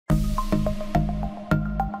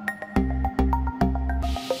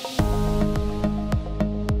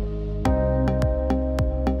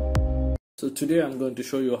Today I'm going to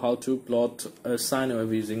show you how to plot a sine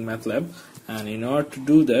wave using Matlab, and in order to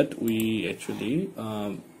do that we actually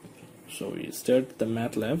we start the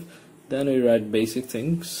Matlab, then we write basic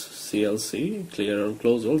things, CLC, clear or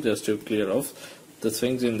close all, just to clear off the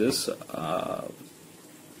things in this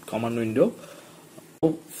command window.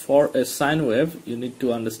 For a sine wave you need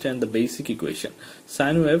to understand the basic equation.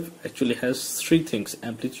 Sine wave actually has three things: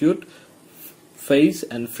 amplitude, phase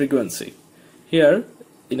and frequency. Here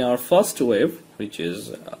in our first wave, which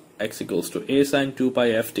is x equals to a sine 2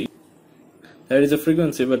 pi ft, there is a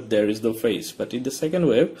frequency but there is no phase. But in the second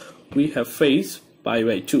wave we have phase pi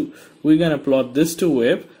by 2. We're gonna plot this two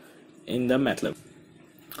wave in the Matlab.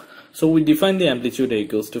 So we define the amplitude a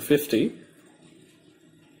equals to 50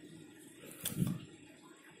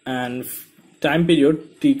 and time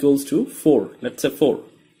period t equals to 4, let's say 4,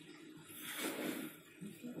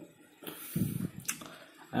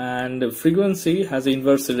 and the frequency has an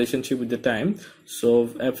inverse relationship with the time, so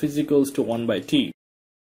f is equals to 1 by t.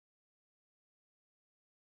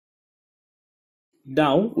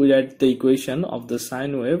 Now we write the equation of the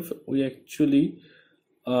sine wave. We actually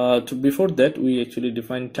before that we actually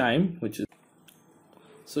define time, which is,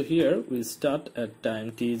 so here we start at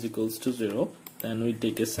time t is equals to 0, then we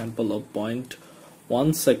take a sample of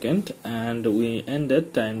 0.1 second and we end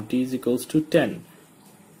at time t is equals to 10.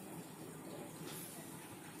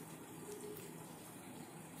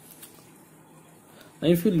 Now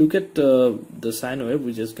if you look at the sine wave,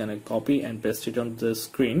 we're just gonna copy and paste it on the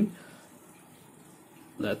screen.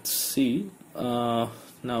 Let's see.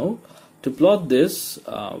 Now to plot this,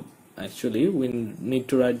 actually we need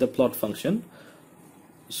to write the plot function.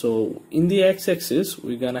 So in the x-axis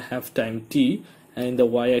we're gonna have time t, and in the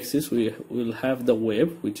y-axis we will have the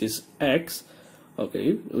wave, which is x,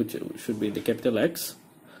 okay, which should be the capital X.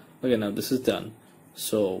 Okay, now this is done.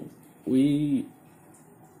 So we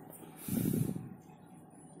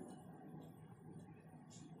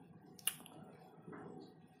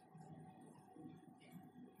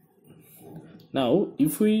now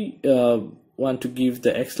if we want to give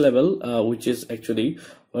the x level, which is actually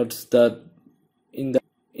what's the in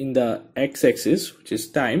the x-axis, which is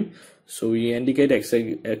time, so we indicate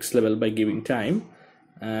x level by giving time,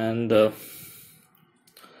 and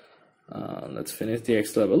let's finish the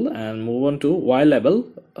x level and move on to y level,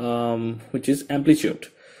 which is amplitude.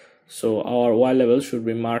 So our y level should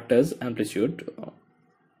be marked as amplitude.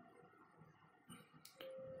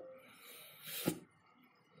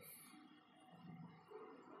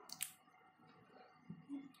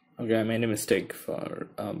 Okay, I made a mistake for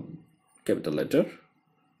capital letter.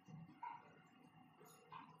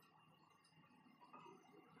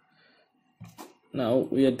 Now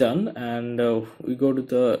we are done, and we go to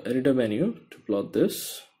the editor menu to plot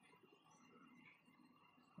this,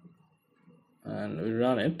 and we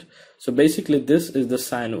run it. So basically this is the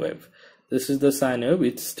sine wave. This is the sine wave.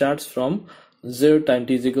 It starts from 0 time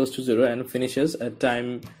t is equals to 0 and finishes at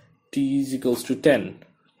time t is equals to 10.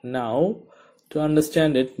 Now to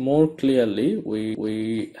understand it more clearly,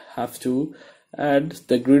 we have to add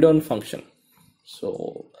the grid-on function.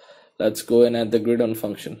 So let's go and add the grid-on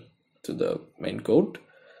function to the main code.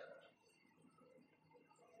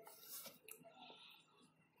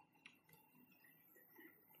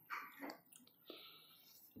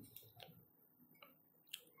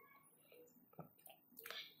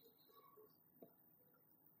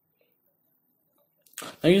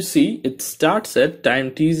 Now you see it starts at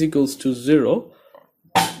time t is equals to 0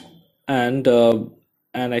 and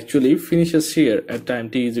actually finishes here at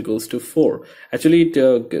time t is equals to 4. Actually it,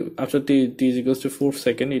 after t is equals to 4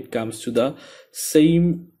 seconds it comes to the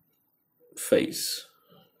same phase.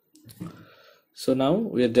 So now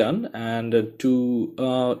we are done, and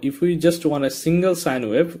if we just want a single sine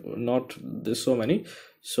wave, not there's so many,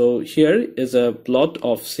 so here is a plot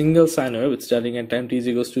of single sine wave starting at time t is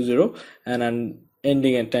equals to 0 and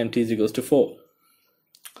ending at time t is equals to 4.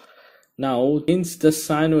 Now change the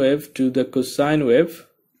sine wave to the cosine wave,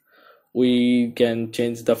 we can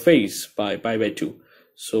change the phase by pi by 2.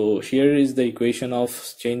 So here is the equation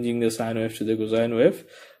of changing the sine wave to the cosine wave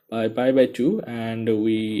by pi by 2, and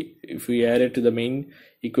if we add it to the main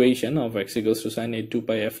equation of x equals to sine a 2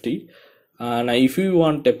 pi ft, now if we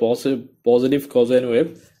want a positive cosine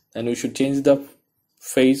wave, then we should change the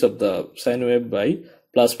phase of the sine wave by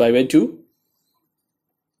plus pi by 2.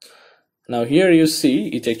 Now here you see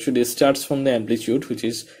it actually starts from the amplitude, which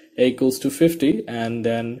is a equals to 50, and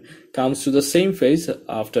then comes to the same phase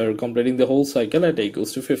after completing the whole cycle at a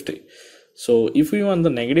equals to 50. So if we want the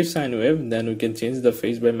negative sine wave, then we can change the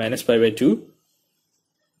phase by minus pi by 2,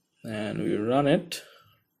 and we run it.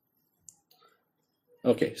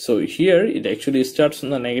 Okay, so here it actually starts on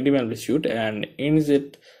the negative amplitude and ends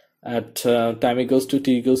it at time equals to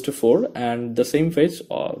t equals to 4 and the same phase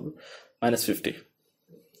or minus 50.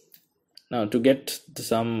 Now to get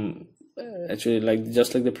some actually like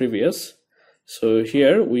just like the previous, so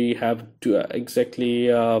here we have exactly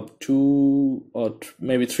 2 or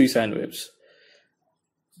maybe 3 sine waves.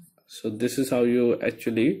 So this is how you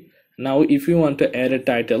actually, now if you want to add a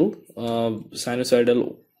title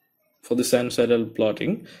sinusoidal for the sinusoidal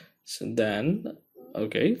plotting, so then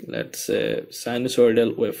okay, let's say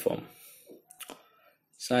sinusoidal waveform.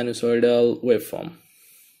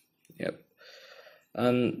 Yep.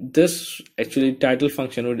 And this actually title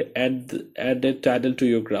function would add a title to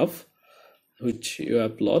your graph which you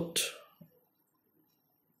have plot.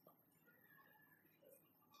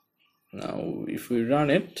 Now if we run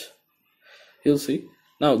it, you'll see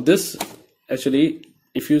now this actually,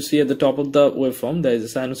 if you see at the top of the waveform, there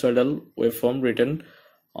is a sinusoidal waveform written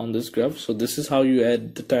on this graph. So this is how you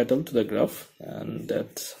add the title to the graph, and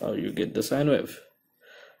that's how you get the sine wave.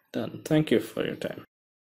 Done. Thank you for your time.